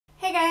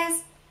Hey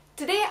guys!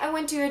 Today I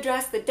want to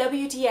address the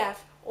WTF,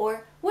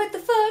 or what the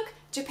fuck,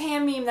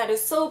 Japan meme that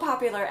is so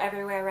popular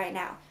everywhere right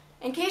now.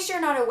 In case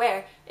you're not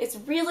aware, it's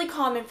really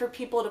common for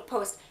people to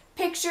post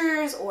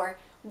pictures or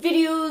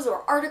videos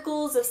or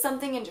articles of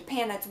something in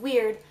Japan that's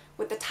weird,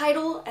 with the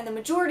title and the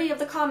majority of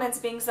the comments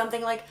being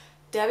something like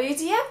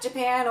WTF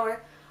Japan,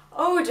 or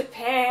Oh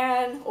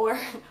Japan, or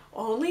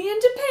Only in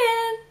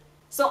Japan.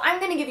 So I'm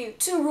going to give you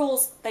 2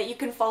 rules that you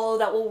can follow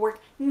that will work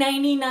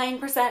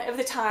 99% of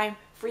the time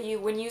for you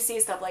when you see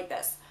stuff like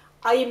this.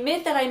 I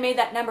admit that I made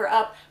that number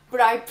up, but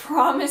I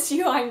promise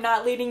you I'm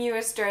not leading you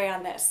astray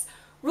on this.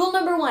 Rule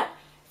number 1.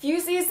 If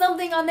you see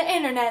something on the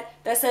internet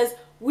that says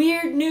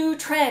weird new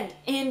trend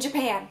in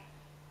Japan,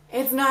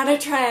 it's not a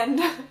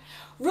trend.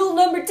 Rule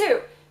number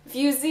 2. If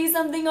you see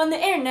something on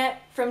the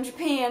internet from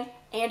Japan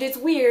and it's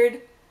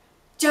weird,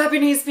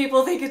 Japanese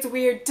people think it's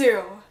weird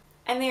too.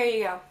 And there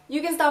you go.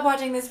 You can stop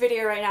watching this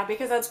video right now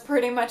because that's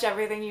pretty much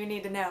everything you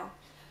need to know.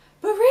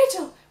 But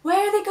Rachel, why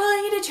are they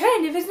calling it a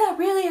trend if it's not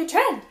really a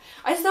trend?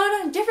 I saw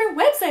it on different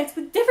websites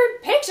with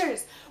different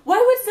pictures. Why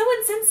would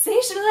someone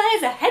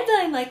sensationalize a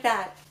headline like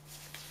that?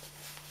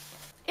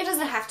 It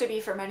doesn't have to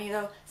be for money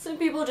though. Some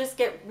people just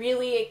get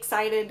really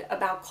excited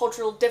about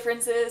cultural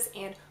differences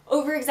and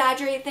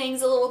over-exaggerate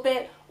things a little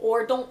bit,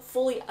 or don't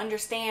fully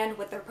understand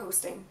what they're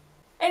posting.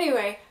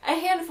 Anyway, a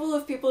handful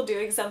of people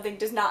doing something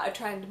does not a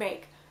trend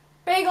make.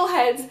 Bagel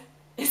heads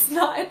is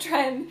not a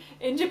trend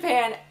in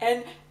Japan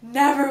and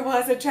never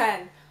was a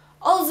trend.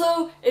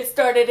 Also, it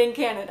started in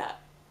Canada.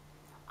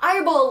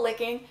 Eyeball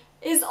licking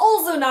is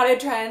also not a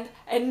trend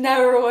and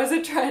never was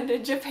a trend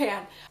in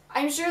Japan.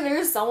 I'm sure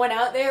there's someone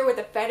out there with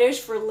a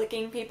fetish for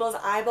licking people's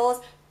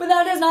eyeballs, but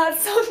that is not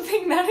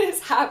something that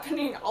is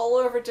happening all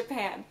over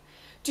Japan.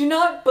 Do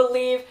not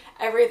believe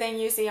everything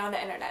you see on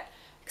the internet,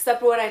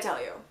 except what I tell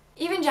you.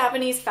 Even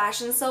Japanese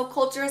fashion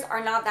subcultures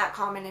are not that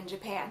common in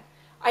Japan.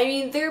 I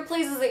mean, there are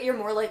places that you're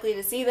more likely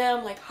to see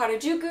them, like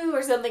Harajuku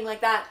or something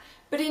like that,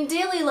 but in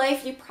daily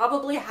life you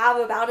probably have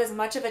about as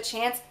much of a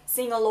chance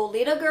seeing a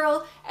Lolita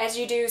girl as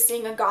you do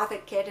seeing a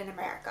gothic kid in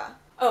America.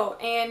 Oh,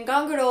 and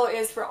Ganguro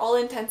is for all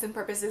intents and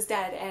purposes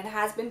dead, and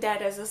has been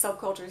dead as a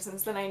subculture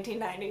since the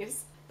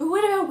 1990s. But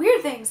what about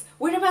weird things?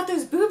 What about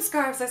those boob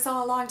scarves I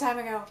saw a long time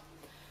ago?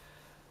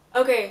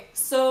 Okay,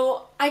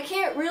 so I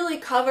can't really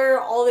cover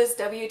all this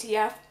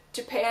WTF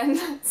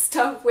Japan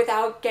stuff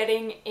without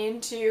getting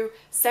into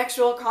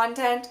sexual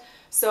content.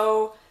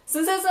 So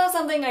since that's not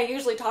something I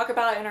usually talk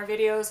about in our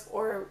videos,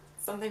 or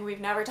something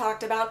we've never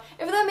talked about,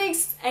 if that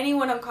makes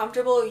anyone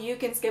uncomfortable, you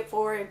can skip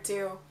forward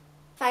to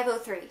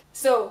 503.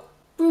 So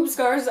boob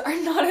scars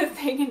are not a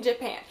thing in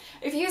Japan.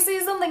 If you see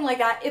something like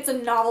that, it's a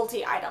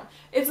novelty item.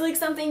 It's like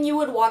something you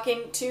would walk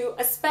into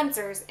a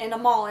Spencer's in a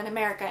mall in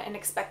America and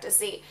expect to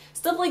see.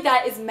 Stuff like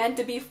that is meant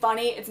to be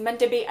funny. It's meant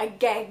to be a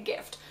gag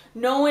gift.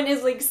 No one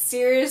is like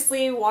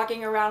seriously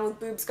walking around with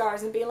boob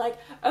scars and being like,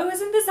 oh,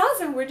 isn't this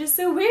awesome? We're just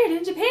so weird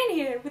in Japan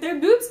here with our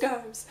boob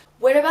scars.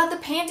 What about the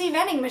panty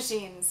vending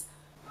machines?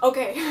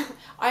 Okay,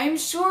 I'm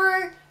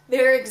sure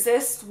there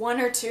exists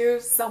 1 or 2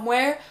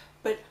 somewhere,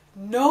 but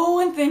no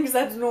one thinks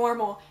that's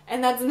normal,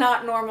 and that's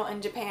not normal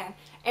in Japan.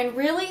 And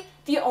really,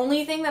 the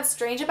only thing that's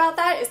strange about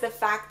that is the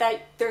fact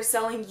that they're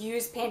selling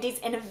used panties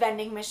in a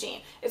vending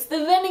machine. It's the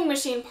vending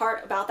machine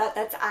part about that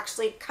that's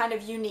actually kind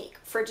of unique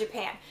for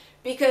Japan.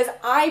 Because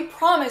I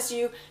promise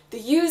you, the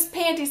used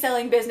panty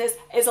selling business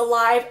is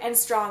alive and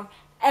strong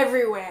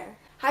everywhere.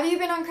 Have you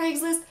been on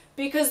Craigslist?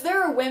 Because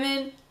there are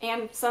women,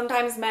 and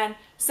sometimes men,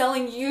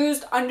 selling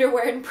used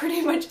underwear in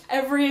pretty much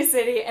every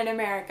city in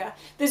America.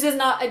 This is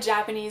not a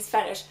Japanese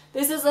fetish.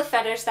 This is a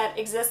fetish that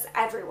exists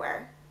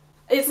everywhere.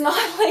 It's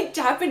not like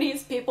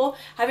Japanese people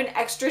have an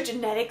extra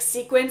genetic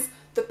sequence,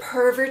 the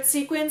pervert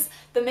sequence,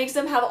 that makes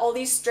them have all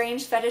these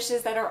strange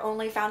fetishes that are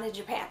only found in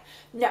Japan.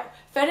 No,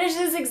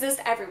 fetishes exist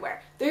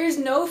everywhere. There's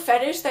no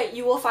fetish that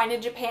you will find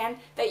in Japan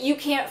that you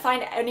can't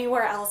find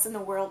anywhere else in the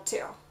world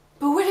too.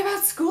 But what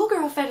about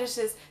schoolgirl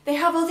fetishes? They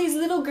have all these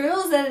little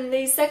girls and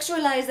they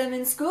sexualize them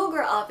in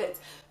schoolgirl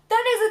outfits.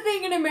 That is a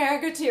thing in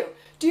America too.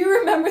 Do you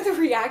remember the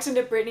reaction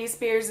to Britney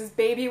Spears'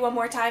 Baby One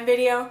More Time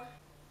video?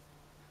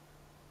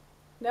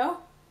 No?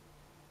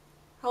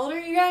 How old are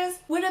you guys?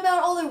 What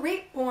about all the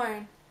rape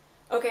porn?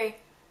 Okay,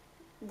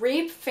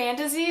 rape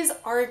fantasies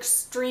are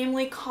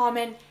extremely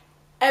common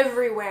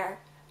everywhere.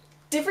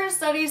 Different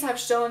studies have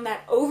shown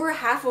that over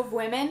half of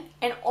women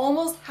and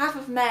almost half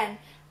of men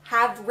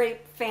have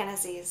rape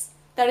fantasies.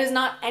 That is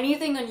not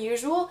anything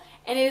unusual,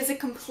 and it is a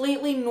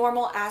completely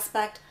normal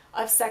aspect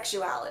of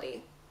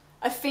sexuality.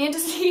 A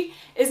fantasy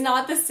is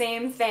not the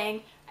same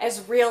thing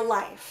as real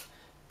life.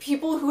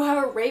 People who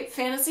have a rape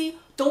fantasy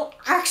don't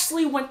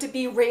actually want to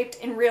be raped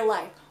in real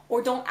life,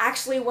 or don't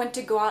actually want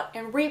to go out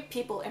and rape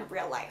people in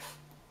real life.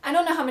 I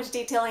don't know how much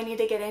detail I need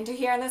to get into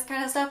here on this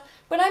kind of stuff,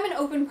 but I'm an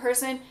open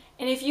person,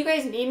 and if you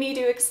guys need me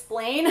to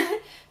explain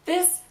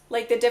this,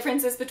 like the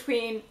differences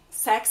between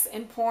sex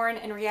and porn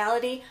and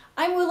reality,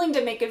 I'm willing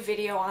to make a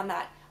video on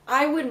that.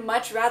 I would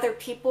much rather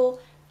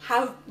people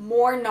have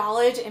more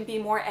knowledge and be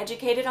more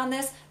educated on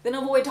this than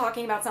avoid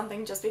talking about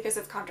something just because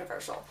it's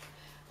controversial.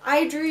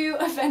 I drew you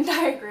a Venn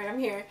diagram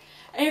here,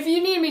 and if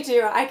you need me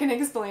to, I can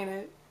explain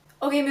it.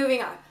 Okay,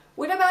 moving on.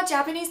 What about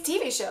Japanese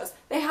TV shows?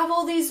 They have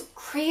all these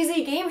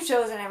crazy game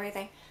shows and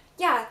everything.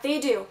 Yeah, they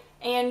do,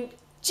 and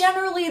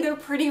generally they're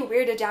pretty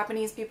weird to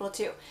Japanese people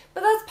too,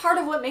 but that's part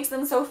of what makes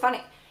them so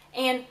funny.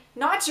 And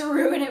not to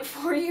ruin it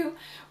for you,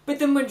 but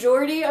the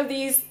majority of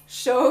these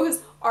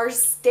shows are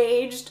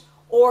staged,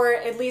 or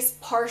at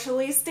least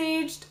partially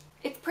staged.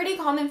 It's pretty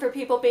common for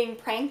people being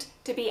pranked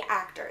to be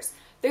actors.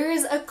 There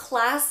is a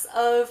class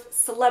of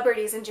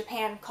celebrities in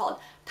Japan called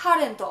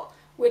talento,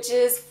 which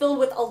is filled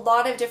with a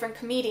lot of different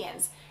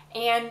comedians,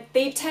 and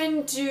they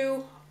tend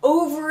to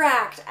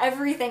overact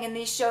everything in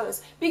these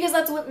shows because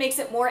that's what makes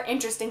it more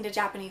interesting to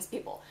Japanese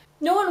people.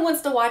 No one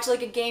wants to watch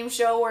like a game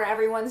show where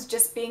everyone's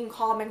just being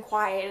calm and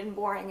quiet and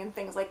boring and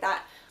things like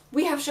that.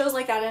 We have shows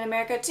like that in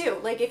America too.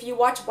 Like if you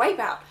watch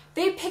Wipeout,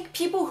 they pick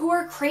people who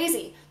are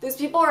crazy. Those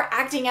people are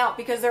acting out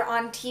because they're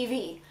on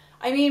TV.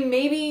 I mean,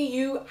 maybe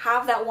you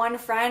have that one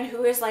friend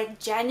who is like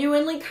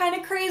genuinely kind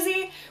of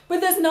crazy, but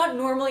that's not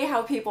normally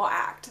how people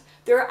act.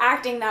 They're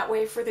acting that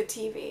way for the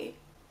TV.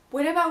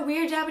 What about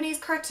weird Japanese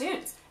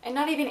cartoons? And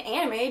not even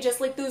anime,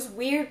 just like those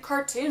weird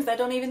cartoons that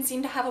don't even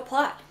seem to have a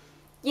plot.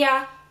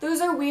 Yeah,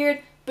 those are weird,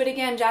 but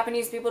again,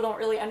 Japanese people don't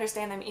really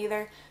understand them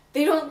either.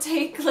 They don't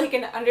take like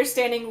an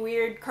understanding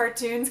weird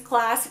cartoons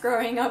class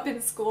growing up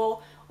in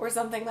school or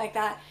something like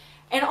that.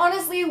 And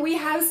honestly, we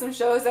have some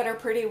shows that are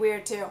pretty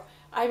weird too.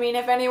 I mean,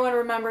 if anyone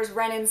remembers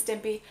Ren and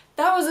Stimpy,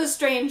 that was a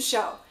strange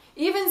show.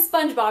 Even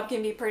SpongeBob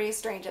can be pretty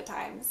strange at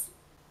times.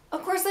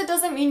 Of course, that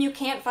doesn't mean you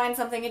can't find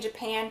something in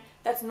Japan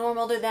that's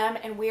normal to them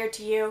and weird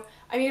to you.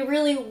 I mean,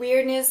 really,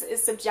 weirdness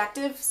is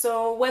subjective,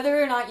 so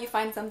whether or not you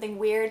find something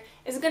weird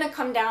is going to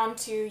come down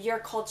to your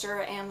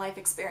culture and life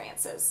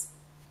experiences.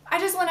 I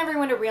just want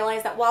everyone to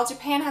realize that while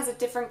Japan has a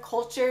different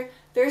culture,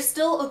 there's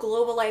still a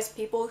globalized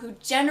people who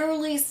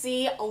generally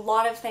see a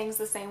lot of things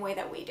the same way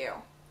that we do.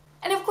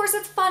 And of course,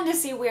 it's fun to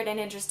see weird and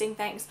interesting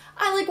things.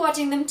 I like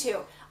watching them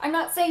too. I'm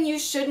not saying you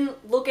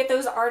shouldn't look at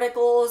those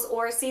articles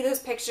or see those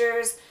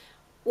pictures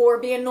or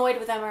be annoyed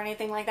with them or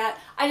anything like that.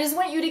 I just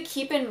want you to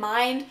keep in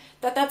mind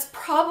that that's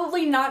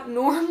probably not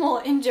normal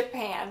in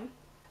Japan.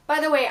 By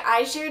the way,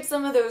 I shared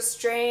some of those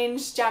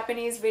strange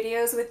Japanese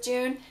videos with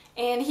June,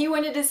 and he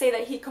wanted to say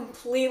that he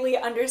completely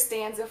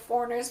understands if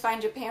foreigners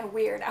find Japan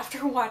weird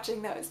after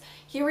watching those.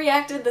 He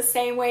reacted the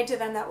same way to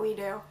them that we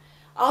do.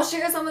 I'll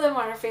share some of them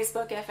on our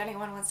Facebook if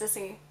anyone wants to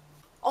see.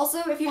 Also,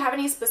 if you have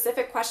any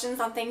specific questions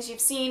on things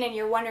you've seen and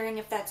you're wondering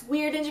if that's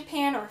weird in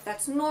Japan or if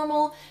that's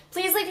normal,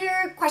 please leave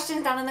your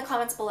questions down in the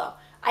comments below.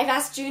 I've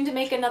asked June to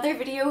make another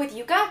video with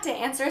Yuka to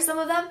answer some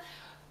of them,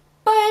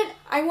 but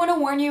I want to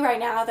warn you right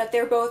now that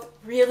they're both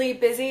really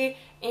busy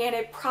and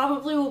it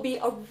probably will be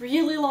a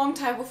really long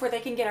time before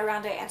they can get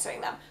around to answering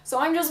them. So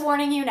I'm just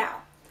warning you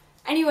now.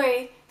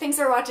 Anyway, thanks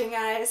for watching,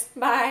 guys.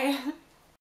 Bye!